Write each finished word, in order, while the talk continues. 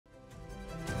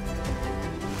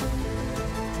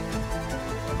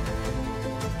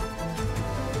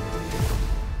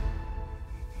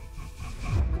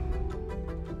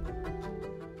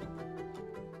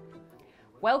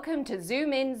Welcome to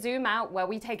Zoom In, Zoom Out, where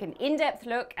we take an in-depth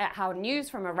look at how news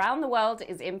from around the world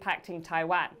is impacting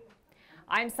Taiwan.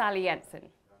 I'm Sally Jensen.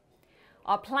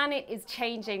 Our planet is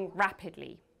changing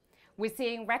rapidly. We're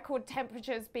seeing record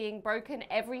temperatures being broken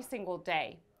every single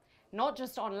day, not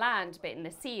just on land, but in the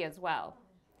sea as well.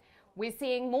 We're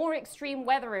seeing more extreme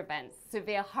weather events,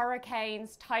 severe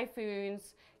hurricanes,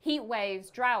 typhoons, heat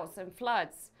waves, droughts, and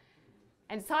floods.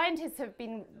 And scientists have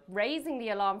been raising the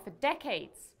alarm for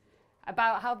decades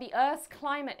about how the Earth's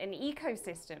climate and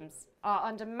ecosystems are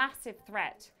under massive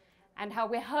threat and how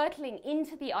we're hurtling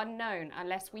into the unknown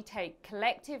unless we take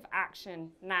collective action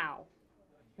now.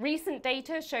 Recent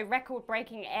data show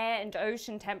record-breaking air and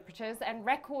ocean temperatures and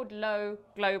record low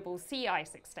global sea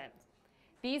ice extent.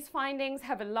 These findings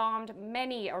have alarmed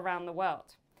many around the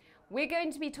world. We're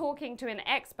going to be talking to an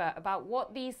expert about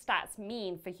what these stats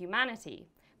mean for humanity.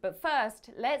 But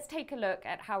first, let's take a look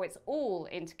at how it's all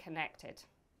interconnected.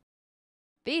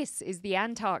 This is the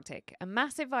Antarctic, a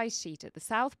massive ice sheet at the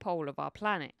south pole of our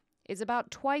planet. It's about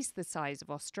twice the size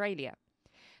of Australia.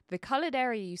 The coloured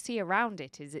area you see around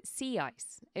it is its sea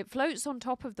ice. It floats on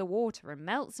top of the water and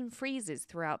melts and freezes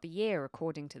throughout the year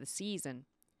according to the season.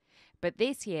 But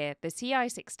this year, the sea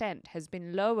ice extent has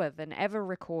been lower than ever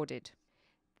recorded.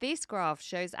 This graph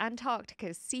shows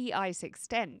Antarctica's sea ice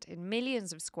extent in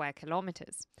millions of square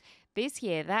kilometres. This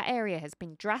year, that area has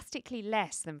been drastically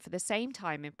less than for the same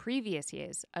time in previous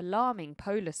years, alarming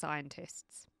polar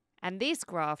scientists. And this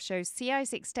graph shows sea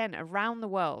ice extent around the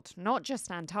world, not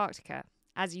just Antarctica.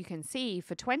 As you can see,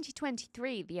 for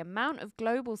 2023, the amount of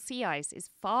global sea ice is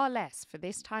far less for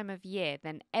this time of year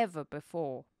than ever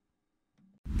before.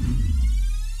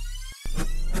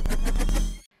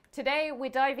 Today, we're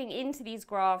diving into these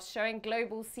graphs showing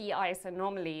global sea ice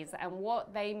anomalies and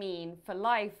what they mean for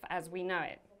life as we know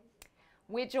it.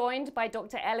 We're joined by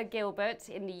Dr. Ella Gilbert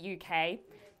in the UK.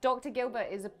 Dr. Gilbert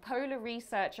is a polar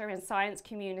researcher and science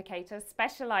communicator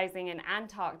specializing in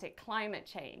Antarctic climate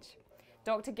change.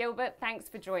 Dr. Gilbert, thanks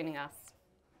for joining us.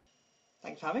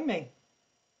 Thanks for having me.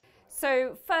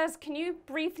 So first, can you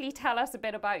briefly tell us a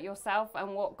bit about yourself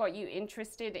and what got you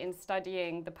interested in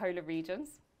studying the polar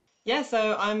regions? Yeah,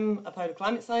 so I'm a polar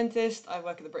climate scientist. I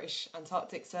work at the British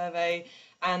Antarctic Survey,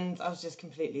 and I was just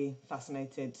completely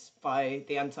fascinated by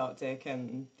the Antarctic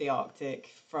and the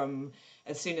Arctic from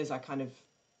as soon as I kind of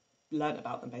learnt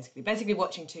about them, basically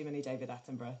watching too many David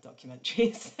Attenborough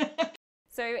documentaries.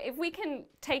 So if we can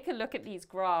take a look at these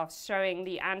graphs showing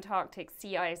the Antarctic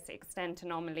sea ice extent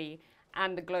anomaly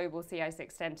and the global sea ice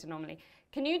extent anomaly,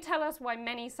 can you tell us why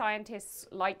many scientists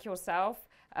like yourself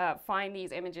find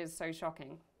these images so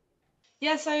shocking?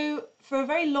 Yeah, so for a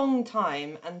very long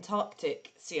time,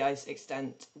 Antarctic sea ice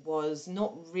extent was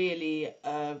not really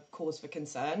a cause for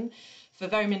concern. For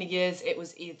very many years, it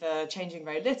was either changing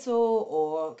very little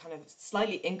or kind of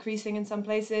slightly increasing in some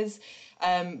places.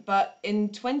 But in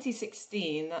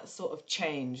 2016, that sort of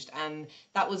changed. And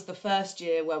that was the first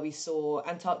year where we saw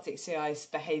Antarctic sea ice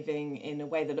behaving in a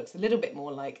way that looks a little bit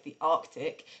more like the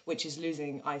Arctic, which is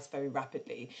losing ice very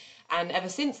rapidly. And ever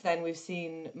since then, we've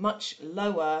seen much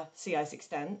lower sea ice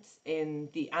extent in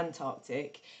the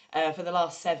Antarctic. For the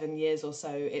last 7 years or so,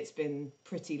 it's been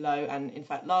pretty low. And in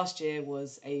fact, last year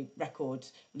was a record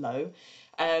low.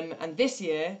 And this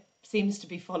year seems to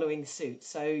be following suit.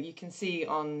 So you can see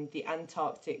on the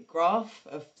Antarctic graph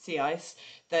of sea ice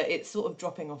that it's sort of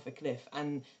dropping off a cliff.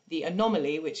 And the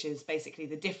anomaly, which is basically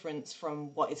the difference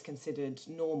from what is considered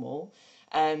normal,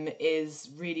 is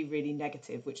really, really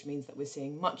negative, which means that we're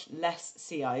seeing much less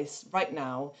sea ice right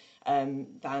now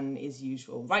than is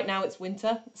usual. Right now it's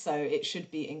winter, so it should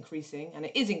be increasing, and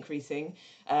it is increasing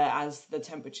as the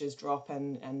temperatures drop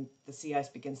and the sea ice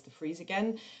begins to freeze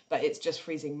again, but it's just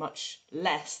freezing much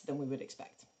less than we would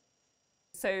expect.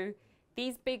 So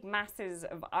these big masses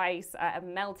of ice are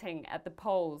melting at the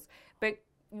poles, but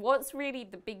what's really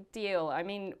the big deal? I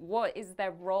mean, what is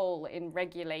their role in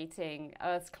regulating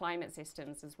Earth's climate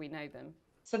systems as we know them?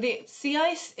 So the sea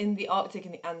ice in the Arctic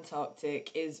and the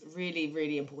Antarctic is really,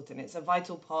 really important. It's a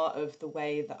vital part of the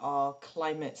way that our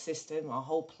climate system, our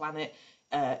whole planet,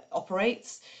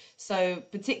 operates. So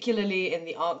particularly in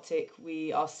the Arctic,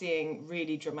 we are seeing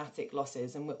really dramatic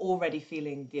losses, and we're already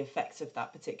feeling the effects of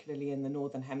that, particularly in the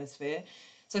Northern Hemisphere.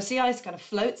 So sea ice kind of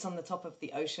floats on the top of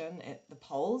the ocean at the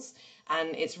poles,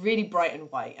 and it's really bright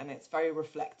and white, and it's very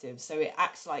reflective. So it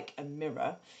acts like a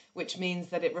mirror, which means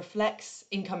that it reflects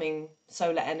incoming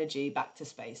solar energy back to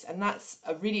space. And that's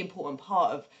a really important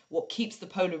part of what keeps the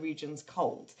polar regions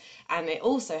cold. And it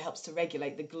also helps to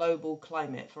regulate the global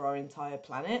climate for our entire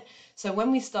planet. So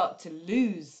when we start to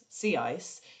lose sea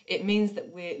ice, it means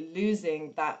that we're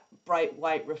losing that bright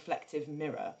white reflective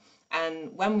mirror.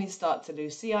 And when we start to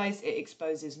lose sea ice, it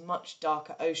exposes much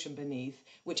darker ocean beneath,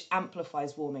 which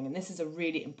amplifies warming. And this is a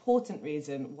really important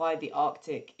reason why the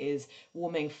Arctic is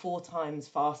warming 4 times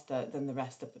faster than the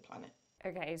rest of the planet.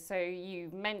 Okay, so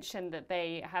you mentioned that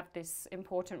they have this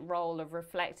important role of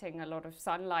reflecting a lot of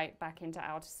sunlight back into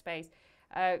outer space.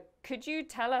 Could you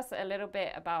tell us a little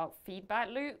bit about feedback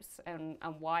loops and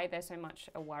why they're so much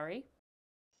a worry?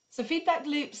 So feedback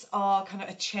loops are kind of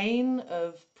a chain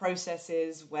of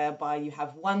processes whereby you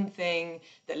have one thing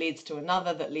that leads to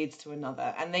another that leads to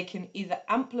another, and they can either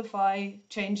amplify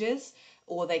changes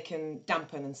or they can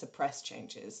dampen and suppress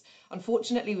changes.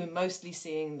 Unfortunately, we're mostly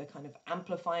seeing the kind of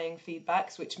amplifying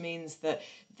feedbacks, which means that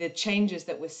the changes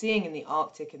that we're seeing in the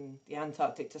Arctic and the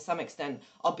Antarctic to some extent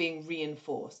are being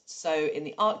reinforced. So in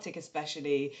the Arctic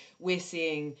especially, we're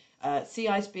seeing sea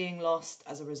ice being lost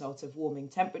as a result of warming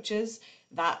temperatures.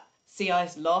 That sea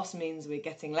ice loss means we're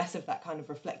getting less of that kind of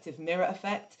reflective mirror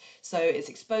effect. So it's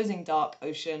exposing dark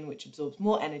ocean, which absorbs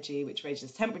more energy, which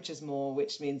raises temperatures more,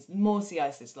 which means more sea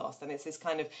ice is lost. And it's this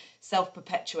kind of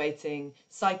self-perpetuating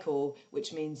cycle,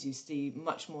 which means you see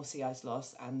much more sea ice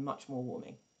loss and much more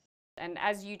warming. And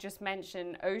as you just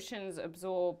mentioned, oceans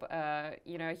absorb a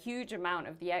huge amount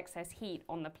of the excess heat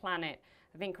on the planet,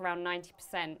 I think around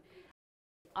 90%.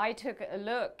 I took a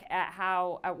look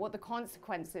at what the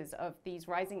consequences of these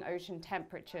rising ocean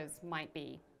temperatures might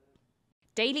be.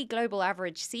 Daily global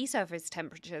average sea surface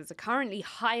temperatures are currently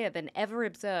higher than ever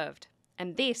observed,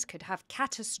 and this could have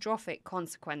catastrophic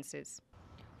consequences.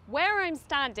 Where I'm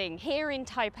standing here in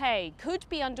Taipei could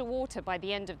be underwater by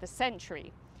the end of the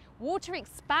century. Water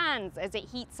expands as it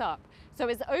heats up, so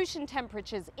as ocean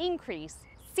temperatures increase,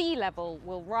 sea level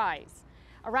will rise.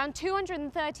 Around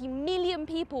 230 million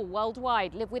people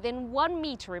worldwide live within 1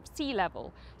 meter of sea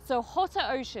level, so hotter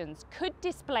oceans could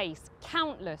displace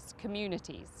countless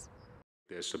communities.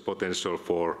 There's a potential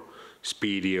for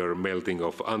speedier melting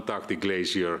of Antarctic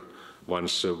glacier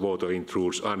once water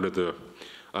intrudes under the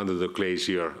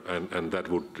glacier, and that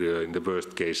would, in the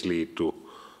worst case, lead to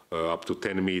up to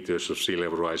 10 meters of sea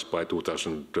level rise by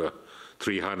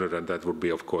 2300, and that would be,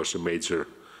 of course, a major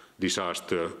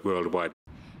disaster worldwide.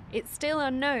 It's still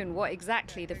unknown what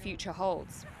exactly the future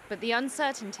holds, but the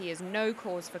uncertainty is no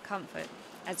cause for comfort,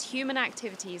 as human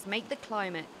activities make the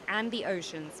climate and the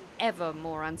oceans ever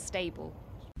more unstable.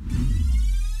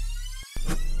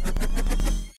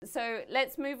 So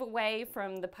let's move away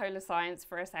from the polar science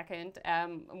for a second.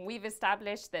 We've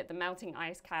established that the melting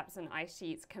ice caps and ice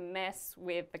sheets can mess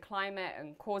with the climate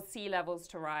and cause sea levels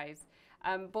to rise.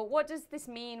 But what does this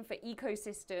mean for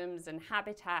ecosystems and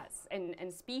habitats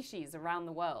and species around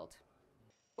the world?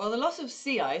 Well, the loss of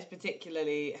sea ice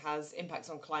particularly has impacts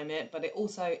on climate, but it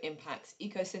also impacts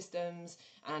ecosystems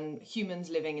and humans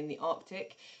living in the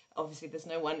Arctic. Obviously, there's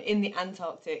no one in the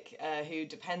Antarctic who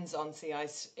depends on sea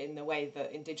ice in the way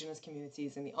that indigenous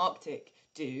communities in the Arctic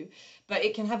do, but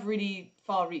it can have really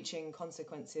far-reaching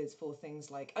consequences for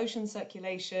things like ocean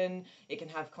circulation. It can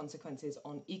have consequences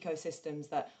on ecosystems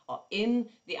that are in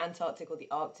the Antarctic or the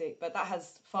Arctic, but that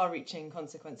has far-reaching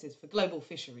consequences for global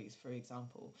fisheries, for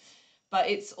example. But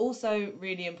it's also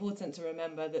really important to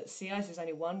remember that sea ice is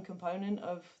only one component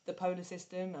of the polar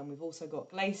system, and we've also got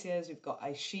glaciers, we've got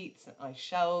ice sheets and ice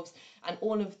shelves, and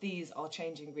all of these are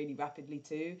changing really rapidly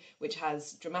too, which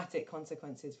has dramatic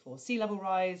consequences for sea level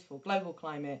rise, for global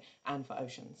climate, and for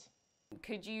oceans.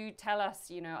 Could you tell us,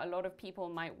 a lot of people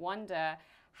might wonder,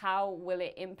 how will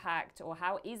it impact, or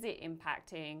how is it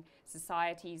impacting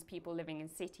societies, people living in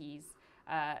cities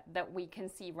that we can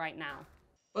see right now?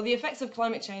 Well, the effects of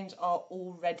climate change are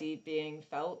already being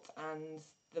felt, and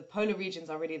the polar regions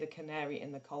are really the canary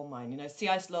in the coal mine. Sea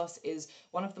ice loss is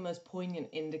one of the most poignant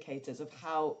indicators of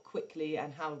how quickly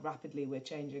and how rapidly we're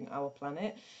changing our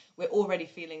planet. We're already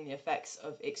feeling the effects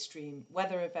of extreme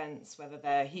weather events, whether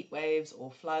they're heat waves or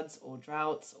floods or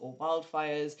droughts or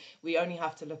wildfires. We only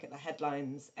have to look at the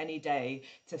headlines any day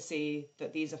to see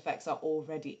that these effects are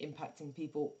already impacting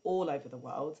people all over the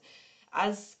world.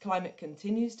 As climate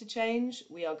continues to change,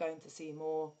 we are going to see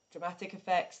more dramatic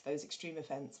effects. Those extreme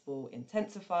events will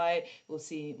intensify. We'll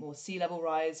see more sea level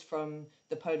rise from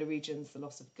the polar regions, the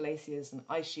loss of glaciers and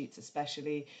ice sheets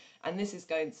especially. And this is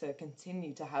going to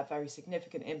continue to have very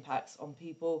significant impacts on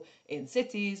people in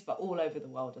cities, but all over the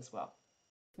world as well.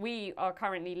 We are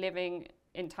currently living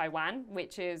in Taiwan,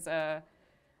 which is a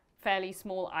fairly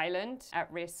small island at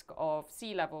risk of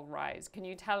sea level rise. Can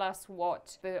you tell us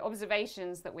what the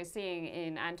observations that we're seeing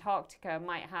in Antarctica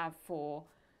might have for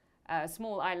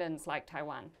small islands like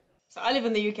Taiwan? So I live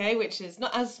in the UK, which is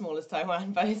not as small as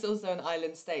Taiwan, but it's also an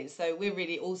island state. So we're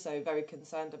really also very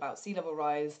concerned about sea level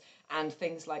rise and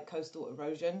things like coastal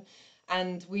erosion.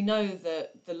 And we know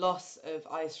that the loss of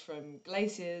ice from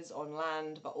glaciers on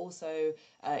land, but also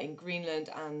in Greenland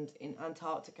and in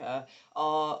Antarctica,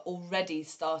 are already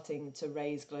starting to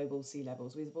raise global sea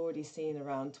levels. We've already seen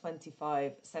around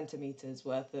 25 centimetres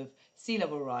worth of sea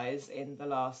level rise in the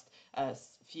last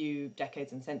few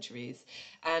decades and centuries.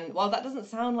 And while that doesn't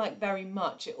sound like very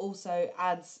much, it also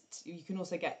adds you can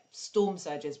also get storm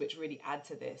surges which really add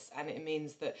to this, and it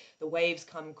means that the waves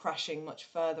come crashing much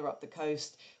further up the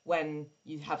coast when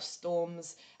you have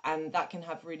storms, and that can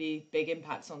have really big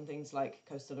impacts on things like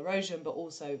coastal erosion, but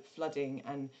also flooding,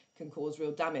 and can cause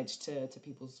real damage to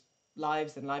people's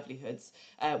lives and livelihoods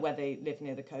where they live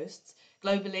near the coasts.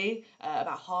 Globally,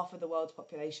 about half of the world's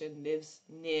population lives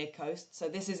near coast, so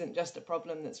this isn't just a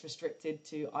problem that's restricted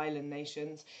to island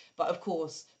nations, but of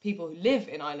course people who live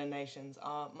in island nations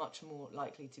are much more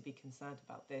likely to be concerned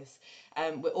about this.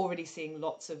 We're already seeing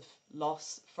lots of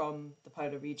loss from the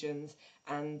polar regions,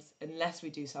 and unless we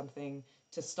do something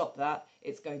to stop that,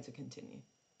 it's going to continue.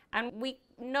 And we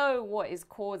know what is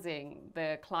causing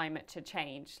the climate to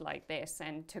change like this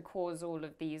and to cause all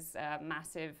of these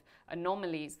massive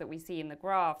anomalies that we see in the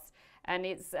graphs, and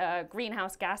it's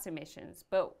greenhouse gas emissions.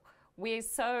 But we're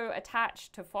so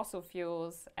attached to fossil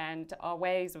fuels and our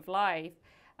ways of life.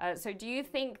 So do you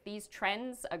think these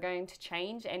trends are going to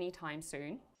change anytime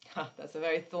soon? That's a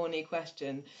very thorny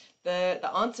question.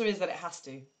 The answer is that it has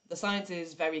to. The science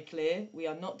is very clear. We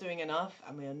are not doing enough,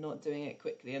 and we are not doing it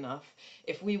quickly enough.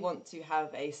 If we want to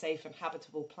have a safe and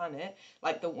habitable planet,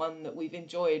 like the one that we've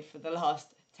enjoyed for the last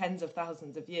tens of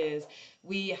thousands of years,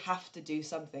 we have to do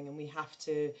something, and we have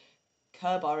to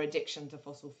curb our addiction to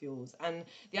fossil fuels. And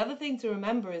the other thing to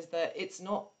remember is that it's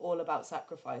not all about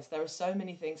sacrifice. There are so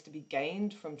many things to be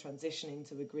gained from transitioning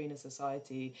to a greener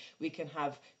society. We can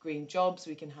have green jobs,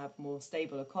 we can have more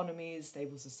stable economies,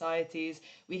 stable societies.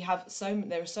 There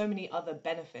are so many other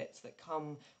benefits that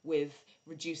come with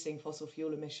reducing fossil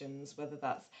fuel emissions, whether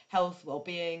that's health,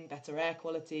 well-being, better air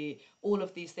quality. All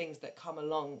of these things that come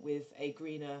along with a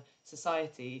greener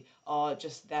society are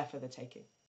just there for the taking.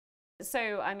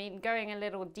 So, I mean, going a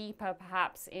little deeper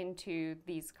perhaps into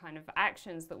these kind of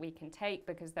actions that we can take,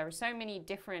 because there are so many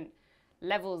different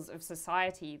levels of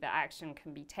society that action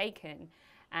can be taken,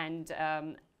 and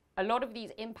a lot of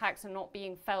these impacts are not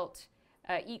being felt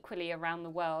equally around the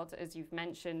world, as you've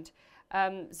mentioned.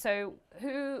 So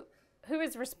who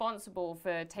is responsible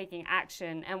for taking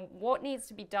action, and what needs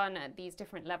to be done at these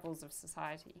different levels of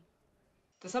society?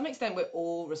 To some extent, we're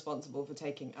all responsible for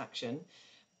taking action.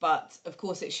 But of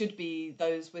course, it should be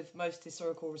those with most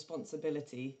historical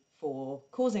responsibility for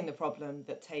causing the problem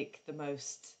that take the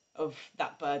most of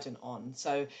that burden on.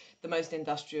 So the most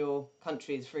industrial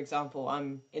countries, for example,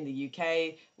 I'm in the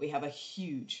UK, we have a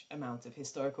huge amount of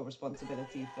historical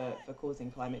responsibility for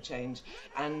causing climate change.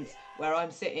 And where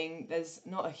I'm sitting, there's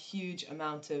not a huge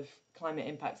amount of climate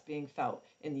impacts being felt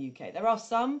in the UK. There are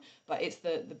some, but it's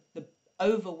the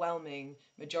overwhelming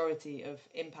majority of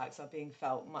impacts are being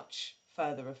felt much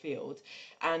further afield,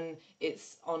 and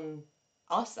it's on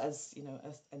us as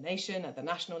as a nation at the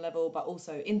national level, but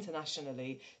also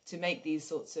internationally, to make these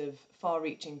sorts of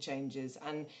far-reaching changes.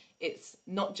 And it's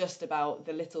not just about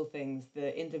the little things,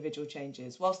 the individual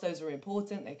changes. Whilst those are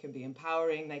important, they can be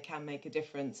empowering, they can make a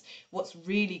difference. What's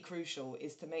really crucial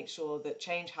is to make sure that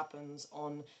change happens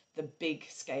on the big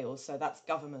scale. So that's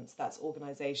governments, that's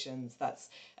organisations, that's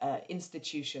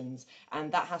institutions,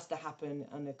 and that has to happen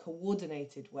in a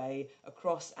coordinated way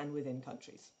across and within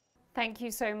countries. Thank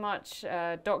you so much,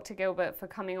 Dr. Gilbert, for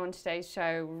coming on today's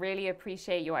show. Really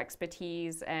appreciate your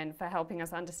expertise and for helping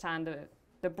us understand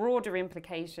the broader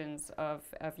implications of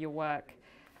your work.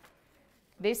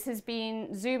 This has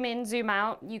been Zoom In, Zoom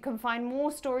Out. You can find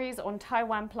more stories on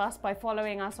TaiwanPlus by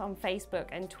following us on Facebook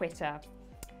and Twitter.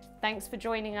 Thanks for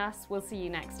joining us. We'll see you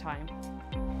next time.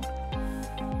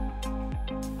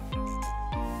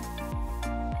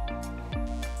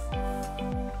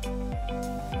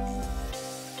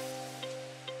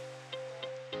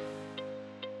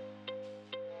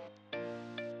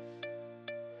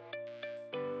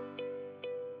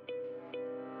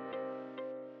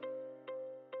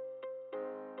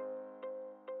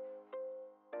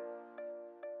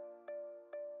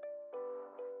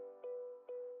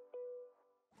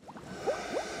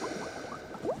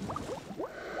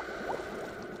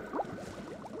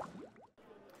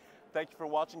 Thank you for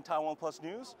watching TaiwanPlus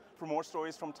News. For more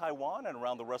stories from Taiwan and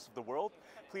around the rest of the world,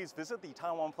 please visit the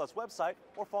TaiwanPlus website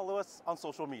or follow us on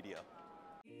social media.